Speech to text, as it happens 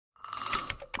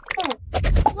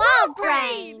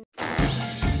WildBrain!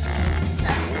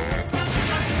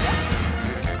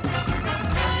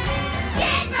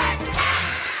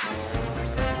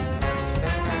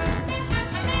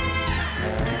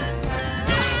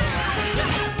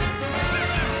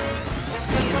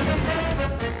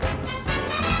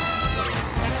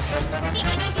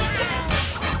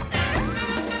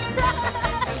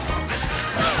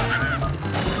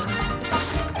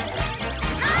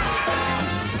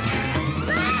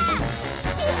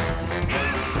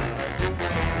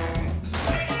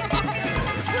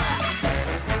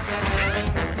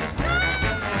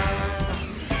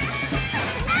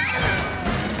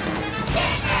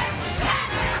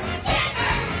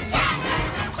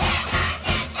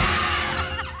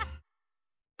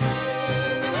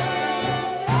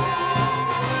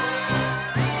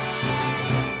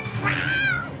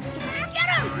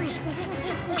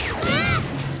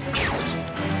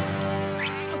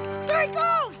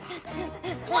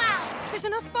 There's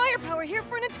enough firepower here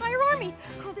for an entire army.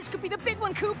 Oh, this could be the big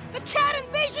one, Coop. The cat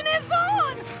invasion is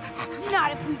on!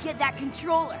 Not if we get that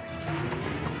controller.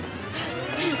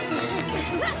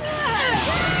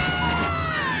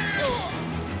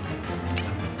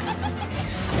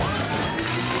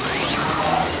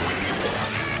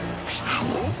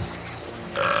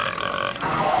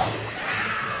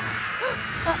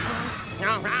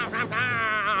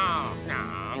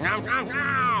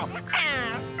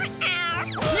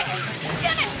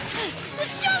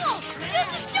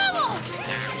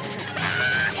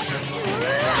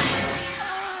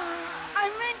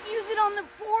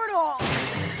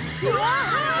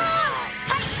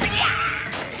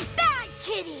 Bad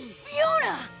kitty!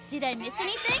 Fiona! Did I miss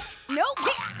anything? Nope.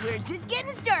 We're just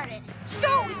getting started.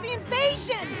 So is the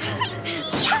invasion!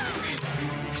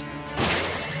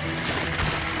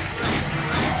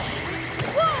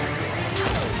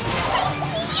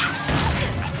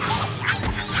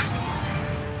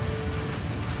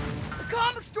 The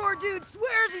comic store dude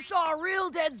swears he saw a real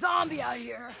dead zombie out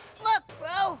here. Look,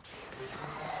 bro.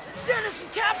 Dennis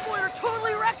and Catboy are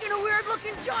totally wrecking a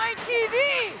weird-looking giant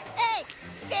TV! Hey,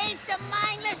 save some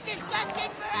mindless destruction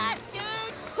for us,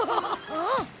 dudes!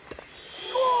 Huh?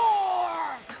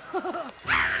 Score!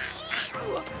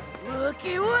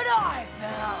 Looky what I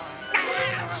found!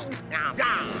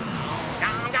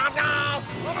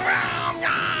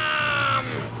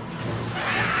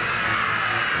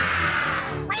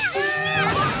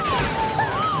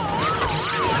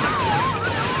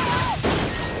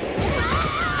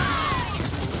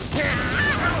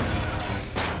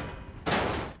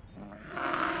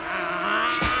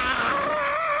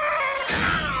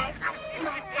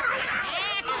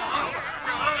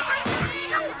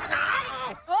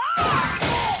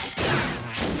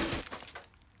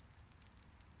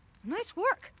 Nice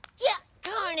work. Yeah,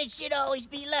 carnage should always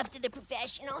be left to the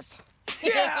professionals.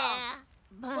 Yeah.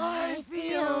 Bye,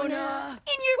 Fiona.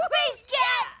 In your face,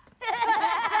 cat!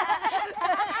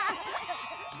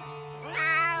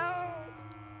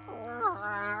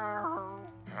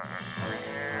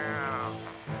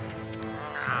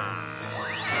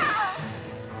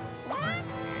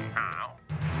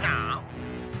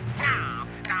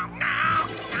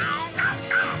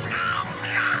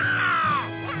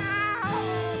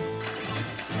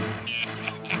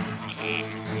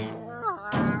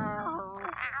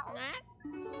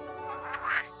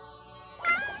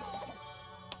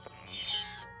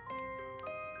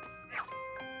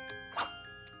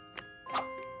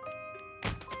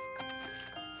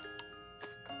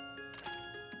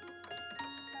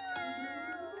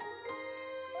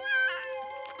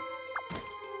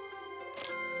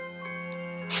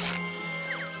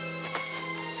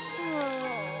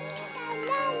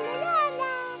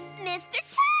 Mr.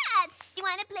 Cat! You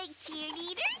want to play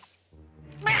cheerleaders?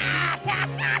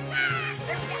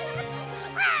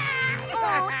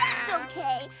 Oh, that's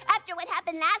okay. After what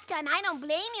happened last time, I don't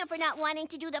blame you for not wanting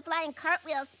to do the flying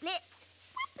cartwheel splits.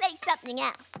 We'll play something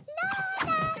else. La,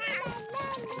 la, la, la,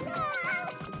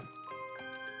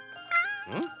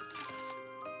 la.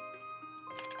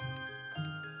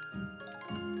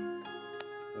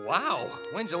 Wow,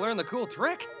 when'd you learn the cool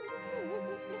trick?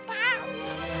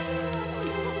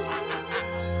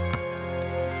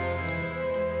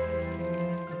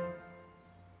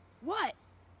 What?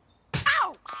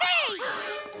 Ow! Hey!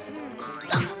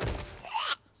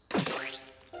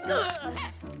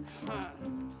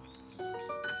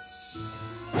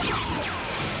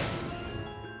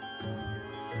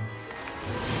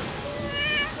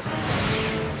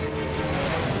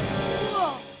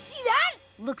 Whoa! See that?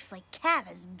 Looks like Cat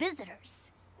has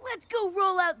visitors. Let's go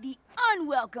roll out the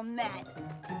unwelcome mat.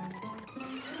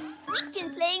 We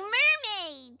can play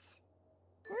mermaids.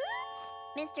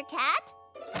 Mr. Cat,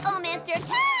 Oh, Mr.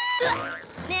 Cat!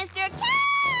 Mr. Cat!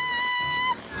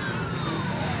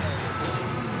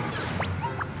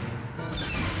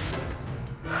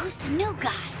 Who's the new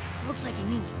guy? Looks like he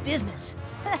means business.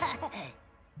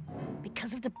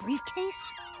 Because of the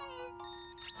briefcase?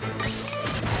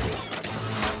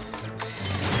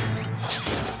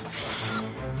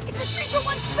 It's a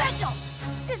 3-for-1 special!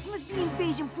 This must be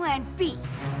Invasion Plan B.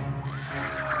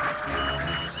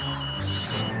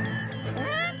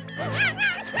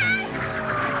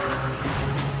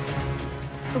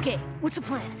 Okay, what's the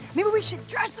plan? Maybe we should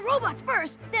trash the robots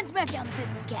first, then smack down the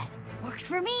business cat. Works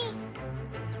for me.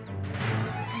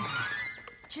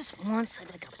 Just once,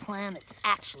 I'd like a plan that's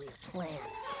actually a plan.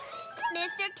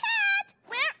 Mr. Cat,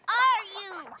 where are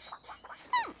you?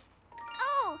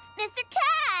 Oh, Mr.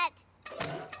 Cat!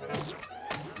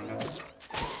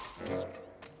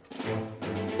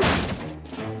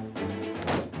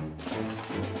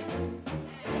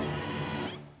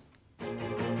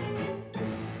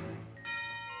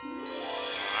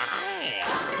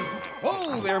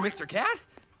 Whoa there, Mr. Cat.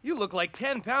 You look like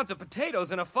 10 pounds of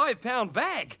potatoes in a 5-pound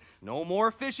bag. No more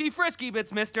fishy frisky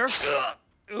bits, mister.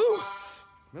 Ooh,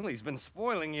 Millie's been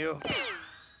spoiling you.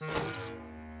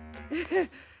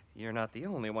 You're not the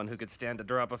only one who could stand to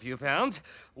drop a few pounds.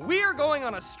 We're going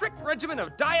on a strict regimen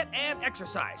of diet and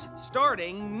exercise,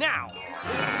 starting now.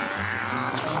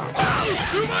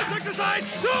 Too much exercise!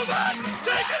 Too much!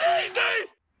 Take it easy!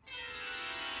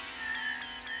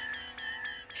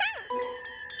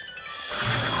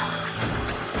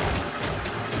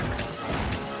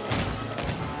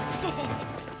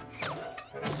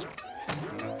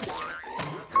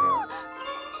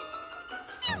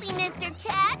 Silly Mr.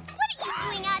 Cat, what are you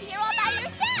doing out here all by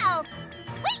yourself?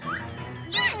 Wait,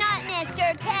 you're not Mr.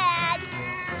 Cat.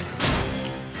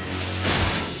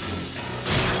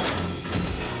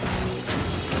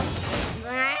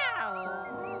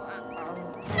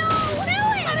 No,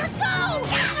 Millie! Let her go!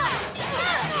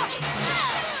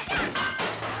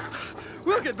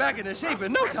 We'll get back into shape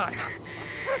in no time.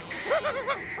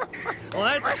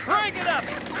 Let's crank it up!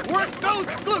 Work those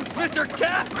glutes, Mr.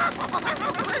 Cat!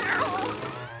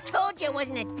 Told you it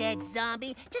wasn't a dead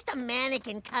zombie, just a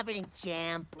mannequin covered in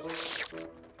jam.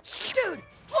 Dude,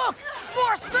 look!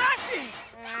 More smashing!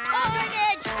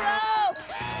 Carnage, bro!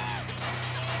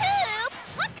 Coop,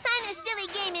 what kind of silly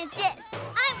game is this?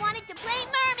 I wanted to play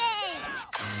mermaids!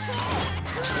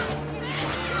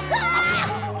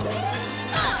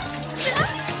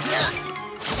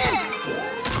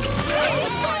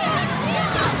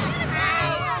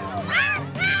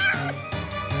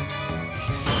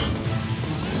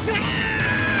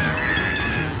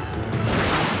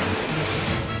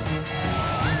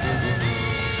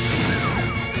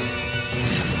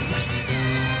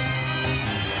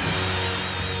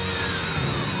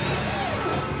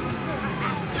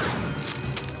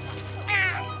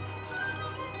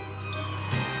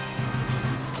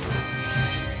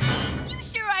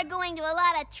 Going to a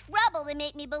lot of trouble to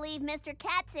make me believe Mr.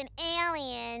 Cat's an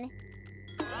alien.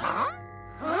 Huh?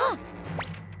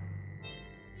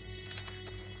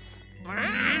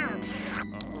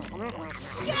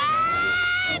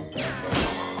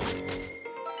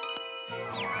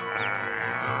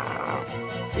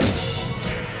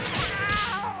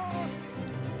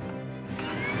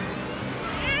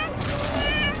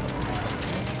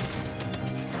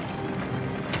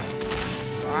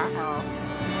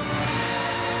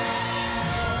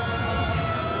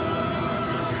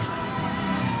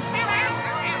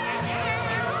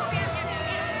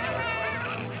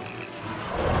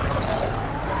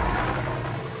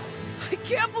 I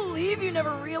can't believe you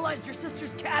never realized your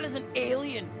sister's cat is an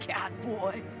alien, cat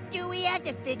boy. Do we have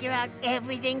to figure out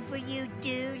everything for you,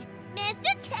 dude?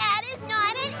 Mr. Cat is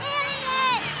not an idiot!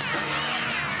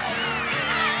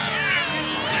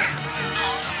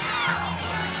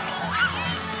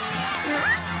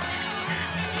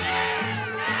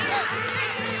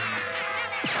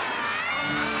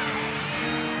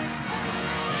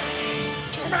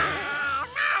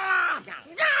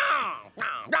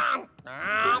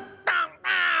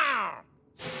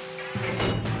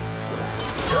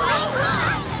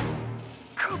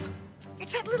 Coop,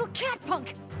 it's that little cat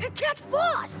punk, and Cat's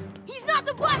boss. He's not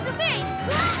the boss of me.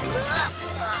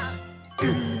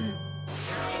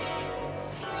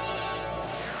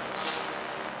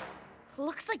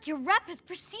 Looks like your rep has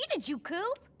preceded you,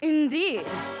 Coop. Indeed.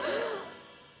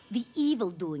 The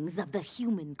evil doings of the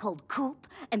human called Coop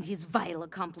and his vile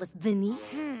accomplice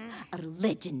Denise are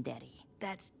legendary.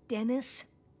 That's Dennis?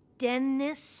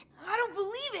 Dennis? I don't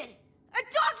believe it! A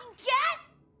talking cat?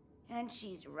 And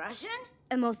she's Russian?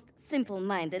 A most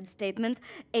simple-minded statement.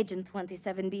 Agent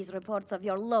 27B's reports of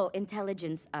your low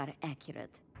intelligence are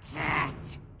accurate.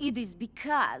 Cat. It is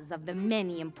because of the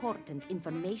many important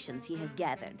informations he has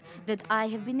gathered that I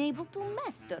have been able to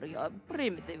master your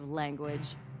primitive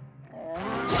language. Why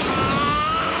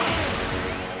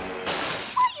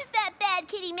is that bad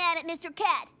kitty mad at Mr.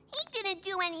 Cat? He didn't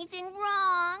do anything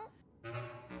wrong.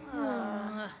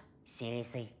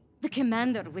 Seriously? The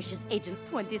commander wishes Agent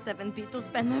 27B to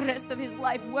spend the rest of his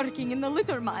life working in the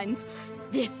litter mines.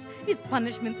 This is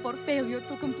punishment for failure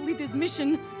to complete his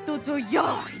mission due to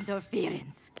your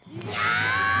interference.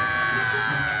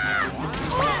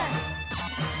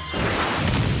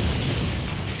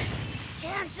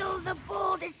 Cancel the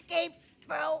bold escape,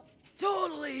 bro.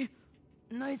 Totally.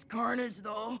 Nice carnage,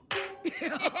 though.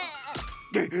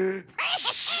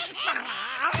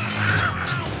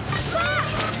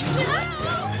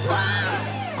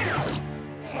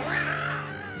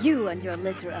 You and your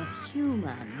litter of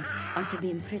humans are to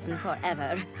be in prison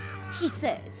forever. He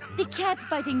says the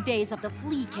cat-fighting days of the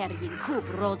flea-carrying Coop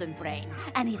WildBrain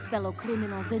and his fellow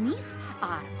criminal Denise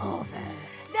are over.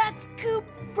 That's Coop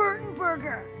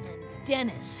Burtonberger.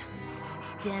 And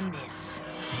Dennis.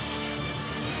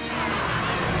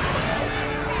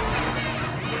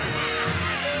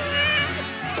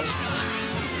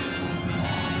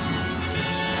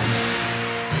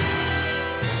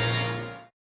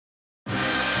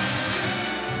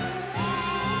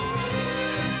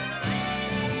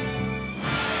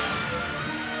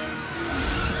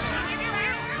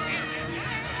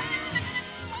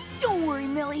 Don't worry,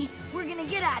 Millie. We're gonna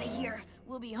get out of here.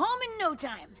 We'll be home in no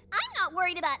time. I'm not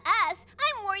worried about us.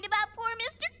 I'm worried about poor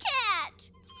Mr. Cat.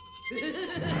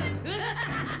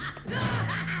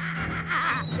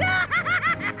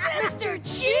 Mr.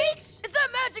 Cheeks? It's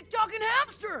that magic talking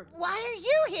hamster! Why are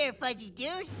you here, Fuzzy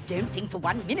Dude? Don't think for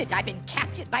 1 minute I've been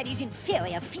captured by these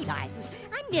inferior felines.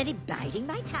 I'm merely biding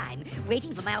my time,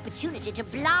 waiting for my opportunity to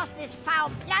blast this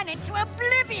foul planet to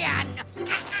oblivion.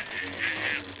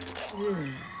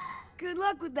 Good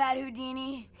luck with that,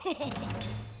 Houdini.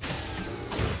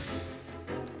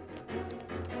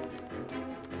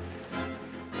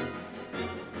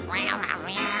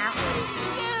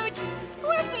 Dude,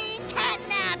 we're being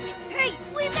catnapped. Hey,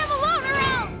 leave them alone or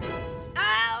else!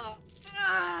 Ow!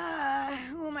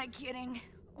 Who am I kidding?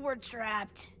 We're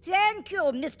trapped. Thank you,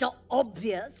 Mr.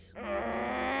 Obvious.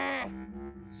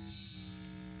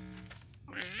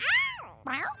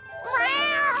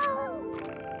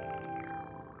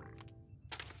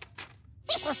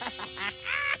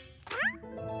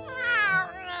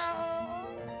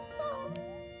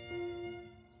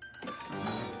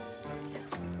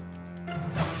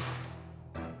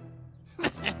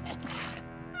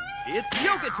 It's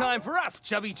yoga time for us,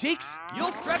 chubby cheeks.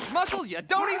 You'll stretch muscles you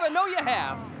don't even know you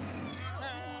have.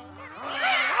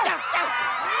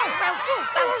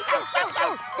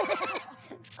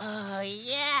 Oh,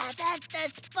 yeah, that's the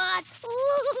spot.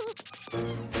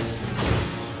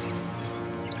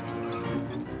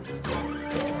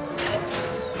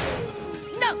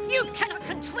 No, you cannot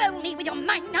control me with your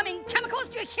mind-numbing chemicals,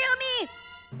 do you hear me?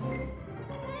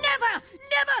 Never!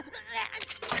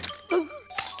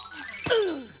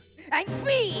 I'm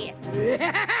free!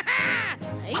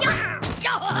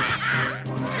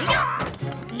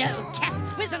 No cat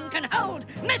prison can hold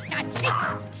Mr.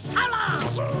 Cheeks! So long,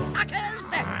 suckers!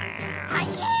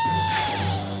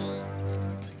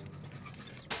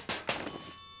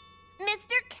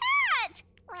 Mr. Cat!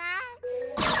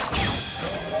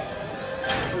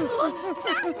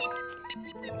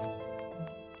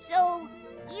 So,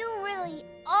 you really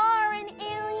are an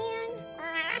alien?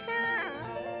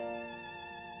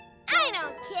 I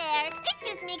don't care. It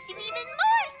just makes you even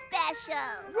more special.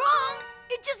 Wrong!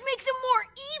 It just makes him more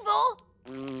evil!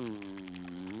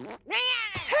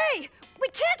 Hey! We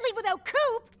can't leave without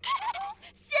Coop!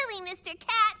 Silly Mr.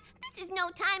 Cat. This is no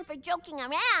time for joking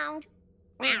around.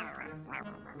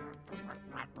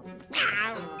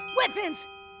 Weapons!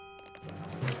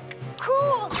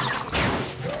 Cool!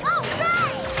 All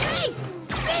right! Hey!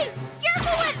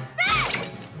 Careful with that!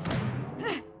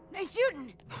 Nice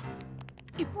shooting.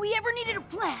 If we ever needed a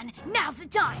plan, now's the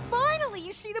time. Finally,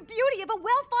 you see the beauty of a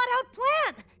well-thought-out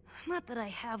plan! Not that I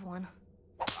have one.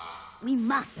 We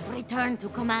must return to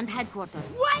command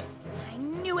headquarters. What? I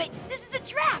knew it. This is a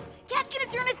trap. Cat's gonna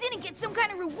turn us in and get some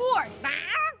kind of reward.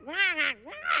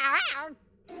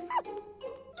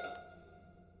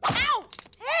 Ow!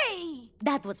 Hey!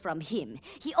 That was from him.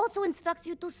 He also instructs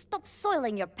you to stop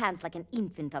soiling your pants like an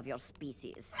infant of your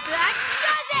species. That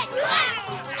does it!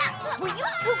 Will you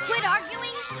two quit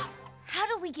arguing? How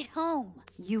do we get home?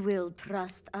 You will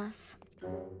trust us?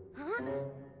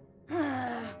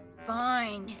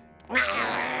 Fine.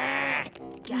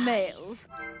 Males.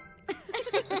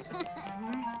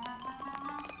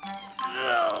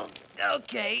 Oh,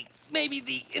 okay. Maybe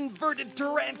the inverted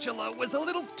tarantula was a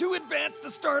little too advanced to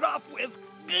start off with.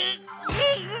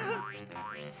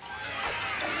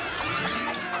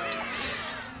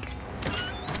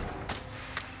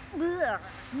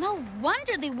 No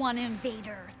wonder they want to invade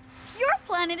Earth. Your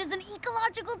planet is an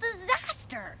ecological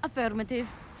disaster. Affirmative.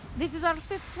 This is our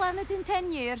 5th planet in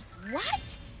 10 years.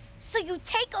 What? So you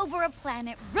take over a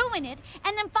planet, ruin it,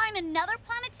 and then find another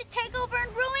planet to take over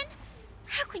and ruin?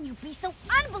 How can you be so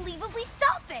unbelievably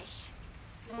selfish?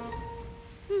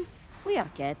 We are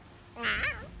cats.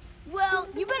 Well,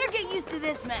 you better get used to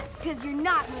this mess, because you're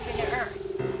not moving to Earth.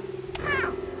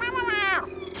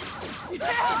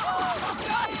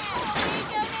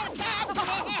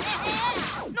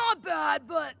 Not bad,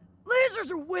 but lasers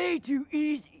are way too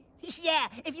easy. Yeah,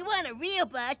 if you want a real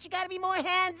bust, you gotta be more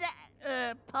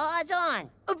paws on.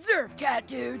 Observe, cat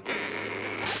dude.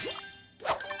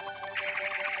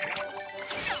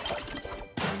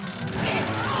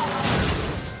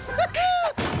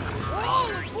 All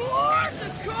aboard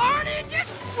the Carnage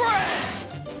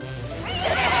Express!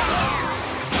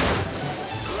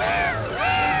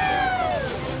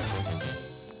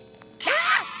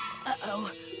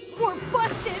 Uh-oh. We're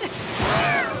busted!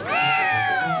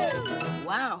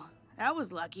 Wow, that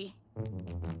was lucky.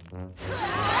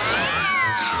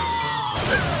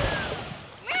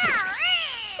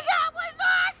 That was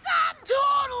awesome!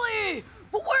 Totally!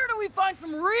 But where do we find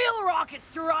some real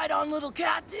rockets to ride on, little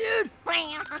cat dude?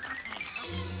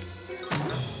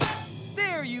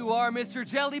 There you are, Mr.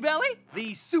 Jelly Belly.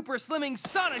 These super slimming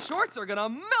sauna shorts are gonna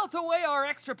melt away our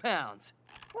extra pounds.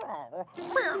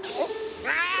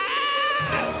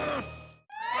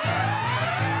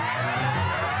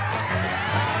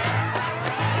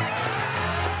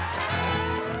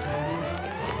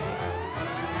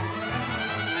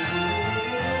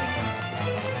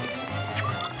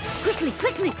 Quickly,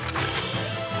 quickly!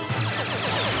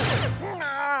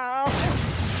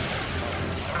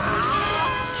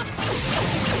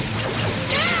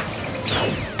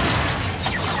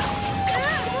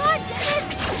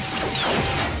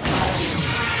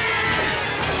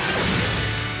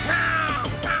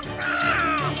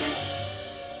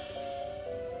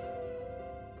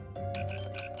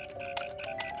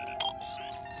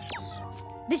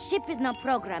 The ship is now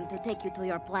programmed to take you to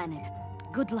your planet.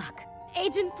 Good luck.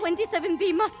 Agent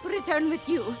 27B must return with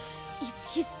you. If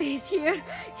he stays here,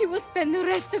 he will spend the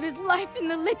rest of his life in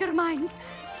the litter mines.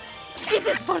 It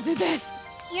is for the best.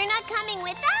 You're not coming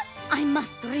with us? I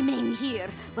must remain here,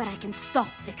 where I can stop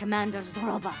the commander's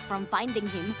robots from finding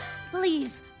him.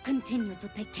 Please, continue to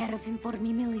take care of him for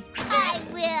me, Millie. I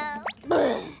will.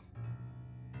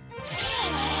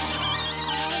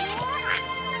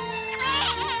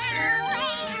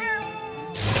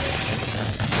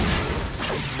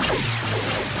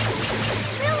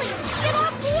 Millie, get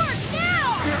on board now!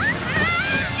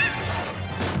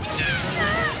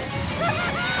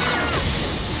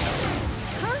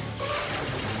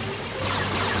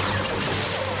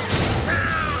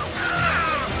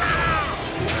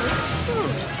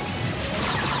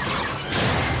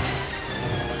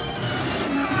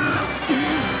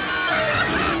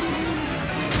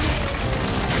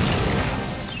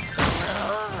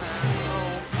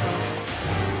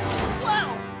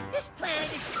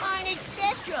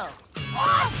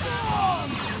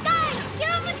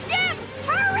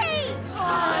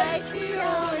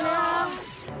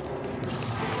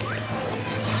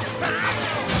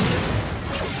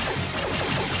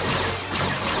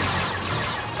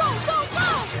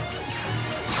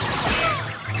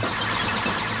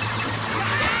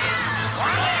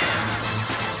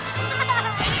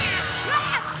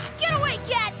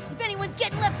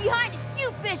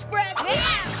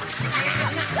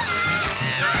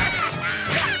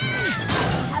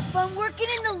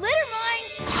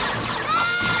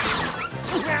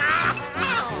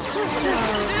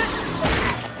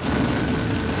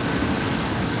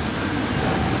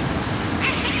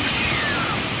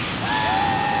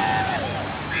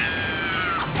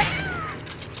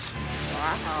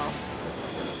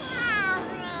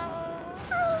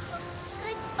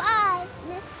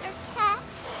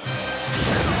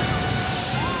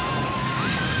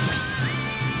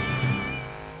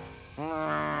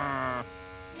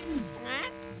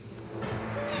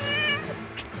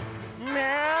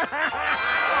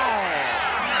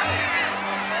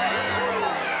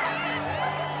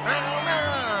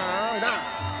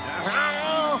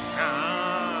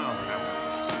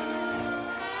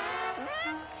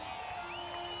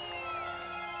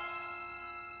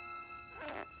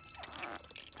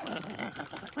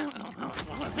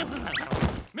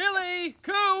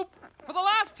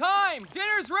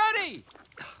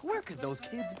 Where could those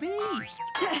kids be?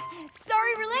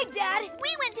 Sorry we're late, Dad.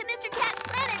 We went to Mr. Cat's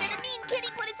planet and a mean kitty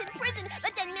put us in prison,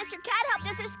 but then Mr. Cat helped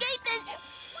us escape and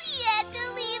we had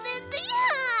to leave him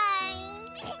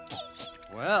behind.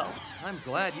 Well, I'm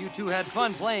glad you two had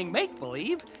fun playing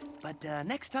make-believe. But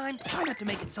next time, try not to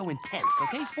make it so intense,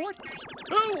 okay, sport?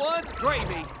 Who wants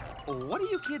gravy? What are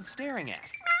you kids staring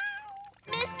at?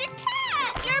 Mr.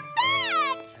 Cat, you're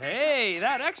back! Hey,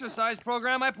 that exercise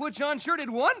program I put you on sure did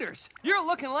wonders. You're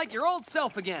looking like your old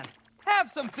self again. Have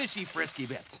some fishy frisky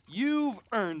bits. You've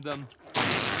earned them.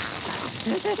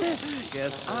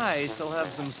 Guess I still have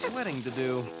some sweating to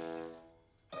do.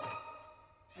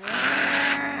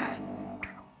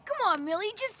 Come on,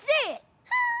 Millie, just say it.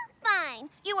 Fine.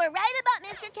 You were right about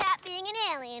Mr. Cat being an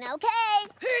alien, okay?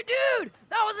 Hey, dude,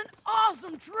 that was an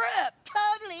awesome trip.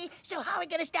 Totally. So how are we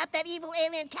gonna stop that evil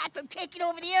alien cat from taking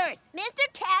over the Earth? Mr.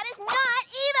 Cat is not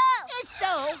evil! Is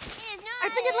so. Is not. I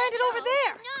think it landed over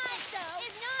there. Not so.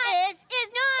 Is not. Is. Is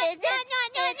not. Is it?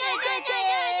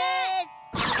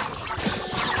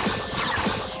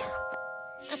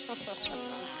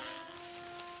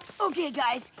 Okay,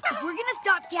 guys, if we're gonna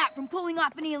stop Cat from pulling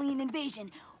off an alien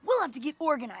invasion, we'll have to get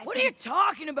organized. What are you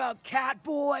talking about, cat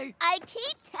boy? I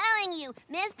keep telling you,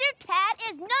 Mr. Cat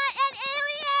is not an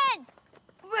alien!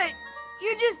 But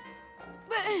you just...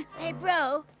 But... Hey,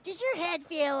 bro, does your head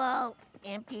feel all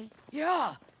empty?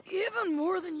 Yeah, even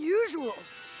more than usual.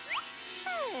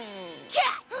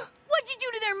 Cat! What'd you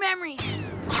do to their memories?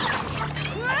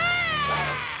 Ah!